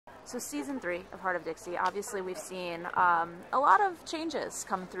So season 3 of Heart of Dixie, obviously we've seen a lot of changes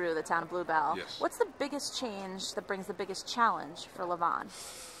come through the town of Bluebell. Yes. What's the biggest change that brings the biggest challenge for Lavon?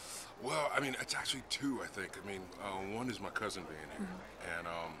 Well, I mean, it's actually 2, I think. I mean, 1 is my cousin being here, and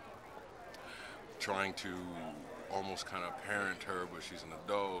trying to almost kind of parent her, but she's an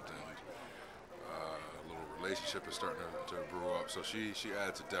adult, and a little relationship is starting to brew up. So she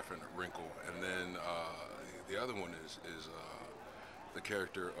adds a definite wrinkle. And then the other one is the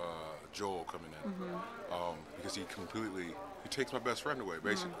character Joel coming in, because he takes my best friend away,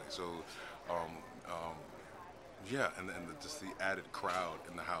 basically. So yeah, and just the added crowd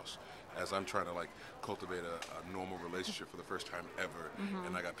in the house as I'm trying to like cultivate a normal relationship for the first time ever,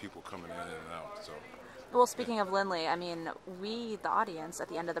 and I got people coming in and out. So. Well, speaking of Lindley, I mean, we, the audience, at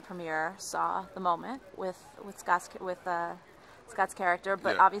the end of the premiere, saw the moment with Scott's character,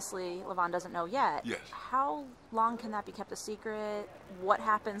 but obviously Lavon doesn't know yet. Yes. How long can that be kept a secret? What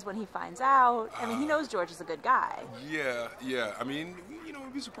happens when he finds out? I mean, he knows George is a good guy. Yeah. I mean,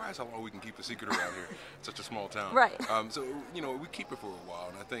 we'd be surprised how long we can keep the secret around here. It's such a small town. Right. So, we keep it for a while,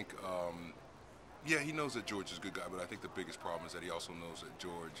 and I think, yeah, he knows that George is a good guy, but I think the biggest problem is that he also knows that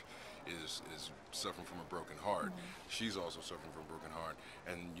George is suffering from a broken heart. She's also suffering from a broken heart,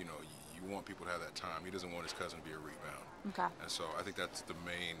 and you want people to have that time. He doesn't want his cousin to be a rebound. Okay. And so I think that's the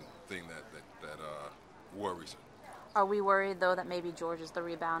main thing that worries him. Are we worried though that maybe George is the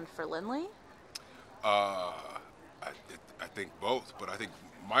rebound for Lindley? I think both, but I think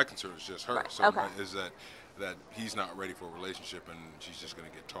my concern is just her. Right. So Okay. is that he's not ready for a relationship, and she's just going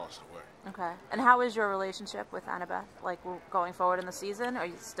to get tossed away. Okay. And how is your relationship with Annabeth, like going forward in the season? Are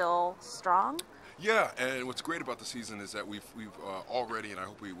you still strong? Yeah, and what's great about the season is that we've already, and I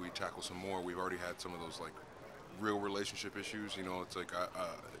hope we tackle some more, we've already had some of those like real relationship issues. It's like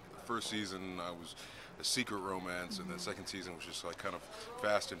the first season I was a secret romance, and the second season was just like kind of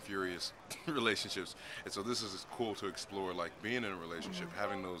fast and furious relationships. And so this is cool to explore, like being in a relationship,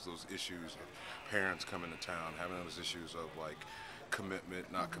 having those issues of parents coming to town, having those issues of like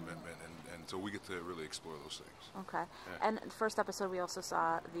commitment, not commitment, and so we get to really explore those things. Okay. Yeah. And first episode we also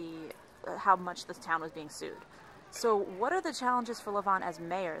saw how much this town was being sued. So what are the challenges for Lavon as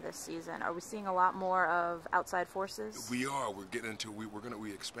mayor this season? Are we seeing a lot more of outside forces? We are. We're getting into.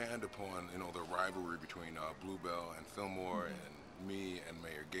 We expand upon the rivalry between Bluebell and Fillmore, and me and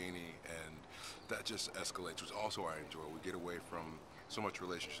Mayor Gainey, and that just escalates, which also I enjoy. We get away from so much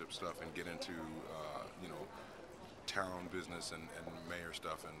relationship stuff and get into town business and mayor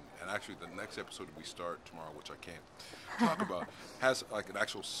stuff, and actually the next episode we start tomorrow, which I can't talk about, has like an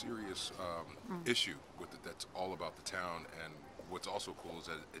actual serious issue with it that's all about the town. And what's also cool is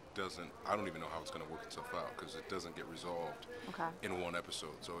that it doesn't, I don't even know how it's going to work itself out, because it doesn't get resolved in one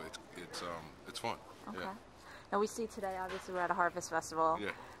episode, so it's fun. Okay. Yeah. Now we see today, obviously we're at a Harvest Festival.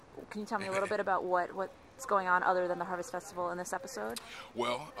 Yeah. Can you tell me a little bit about what's going on other than the Harvest Festival in this episode?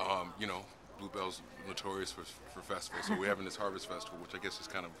 Well, Bluebell's notorious for festivals, so we're having this Harvest Festival, which I guess is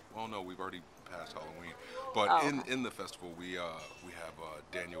kind of, well, no, we've already passed Halloween, but in the festival we have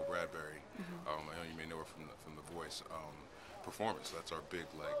Daniel Bradbury. I know you may know her from the Voice performance. That's our big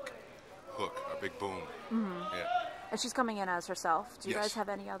like hook, our big boom. Yeah. And she's coming in as herself. Do you Yes. guys have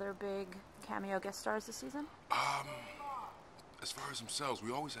any other big cameo guest stars this season? As far as themselves,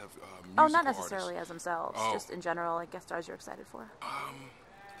 we always have musical Oh, not necessarily artists. as themselves, just in general, like guest stars you're excited for.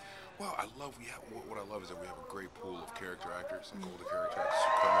 Well, what I love is that we have a great pool of character actors, like older character actors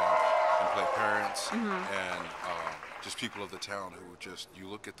who come in and play parents, and just people of the town who just, you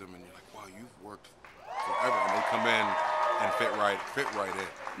look at them and you're like, wow, you've worked forever, and they come in and fit right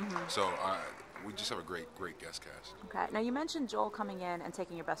in. So we just have a great guest cast. Okay. Now you mentioned Joel coming in and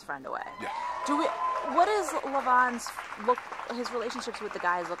taking your best friend away. Yeah. What is Lavon's his relationships with the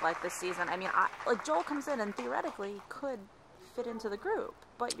guys look like this season? I mean, like Joel comes in and theoretically could fit into the group,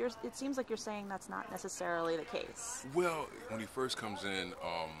 but it seems like you're saying that's not necessarily the case. Well, when he first comes in,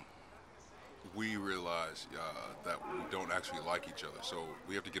 we realize that we don't actually like each other, so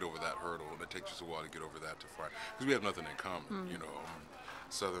we have to get over that hurdle, and it takes us a while to get over that to find, because we have nothing in common. I'm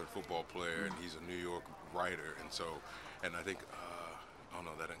a Southern football player, and he's a New York writer, and I think oh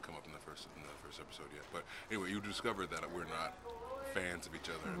no, that didn't come up in the first episode yet. But anyway, you discovered that we're not fans of each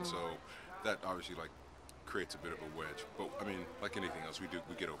other, and so that obviously like creates a bit of a wedge. But I mean, like anything else, we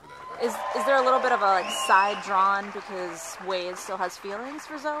get over that. Is there a little bit of a side drawn because Wade still has feelings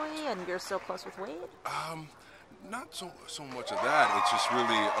for Zoe, and you're so close with Wade? Not so much of that. It's just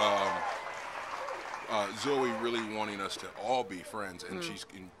really Zoe really wanting us to all be friends, and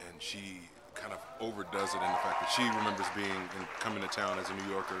she kind of overdoes it in the fact that she remembers coming to town as a New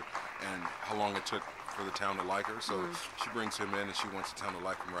Yorker, and how long it took for the town to like her. So she brings him in, and she wants the town to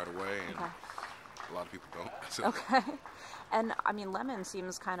like him right away. And a lot of people don't. So. Okay. And, I mean, Lemon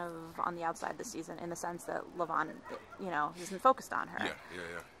seems kind of on the outside this season in the sense that Lavon, isn't focused on her.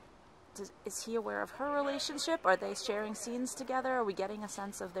 Yeah. Is he aware of her relationship? Are they sharing scenes together? Are we getting a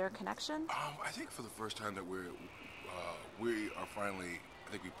sense of their connection? I think for the first time that we are finally,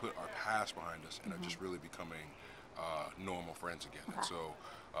 I think we put our past behind us and are just really becoming normal friends again. And so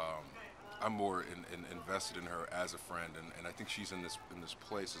I'm more invested in her as a friend, and I think she's in this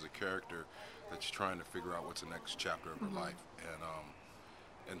place as a character that's trying to figure out what's the next chapter of her life.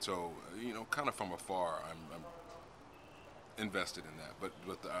 And so kind of from afar, I'm invested in that. But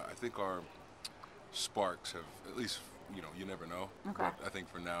I think our sparks have, at least you never know. But I think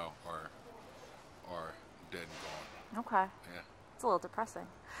for now are dead and gone. Okay. Yeah. It's a little depressing.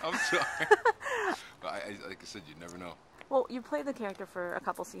 I'm sorry. But like I said, you never know. Well, you played the character for a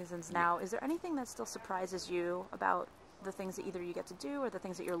couple seasons now. Is there anything that still surprises you about the things that either you get to do or the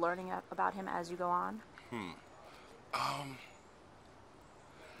things that you're learning about him as you go on?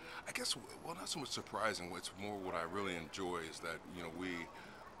 I guess, well, not so much surprising. What's more, what I really enjoy is that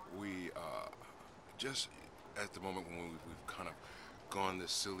we just at the moment when we've kind of gone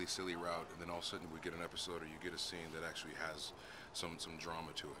this silly route, and then all of a sudden we get an episode or you get a scene that actually has some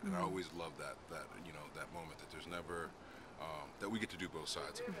drama to it. And I always love that moment that there's never that we get to do both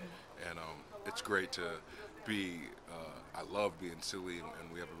sides of it. And it's great to be. I love being silly,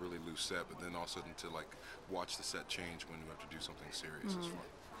 and we have a really loose set, but then all of a sudden to watch the set change when we have to do something serious is fun.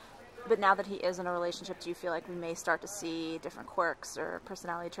 But now that he is in a relationship, do you feel like we may start to see different quirks or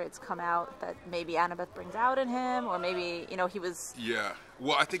personality traits come out that maybe Annabeth brings out in him, or maybe he was? Yeah.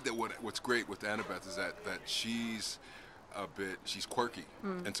 Well, I think that what's great with Annabeth is that she's she's quirky,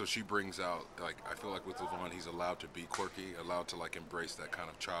 and so she brings out, I feel like with Lavon, he's allowed to be quirky, allowed to embrace that kind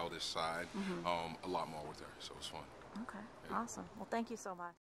of childish side a lot more with her. So it's fun. Okay. Yeah. Awesome. Well, thank you so much.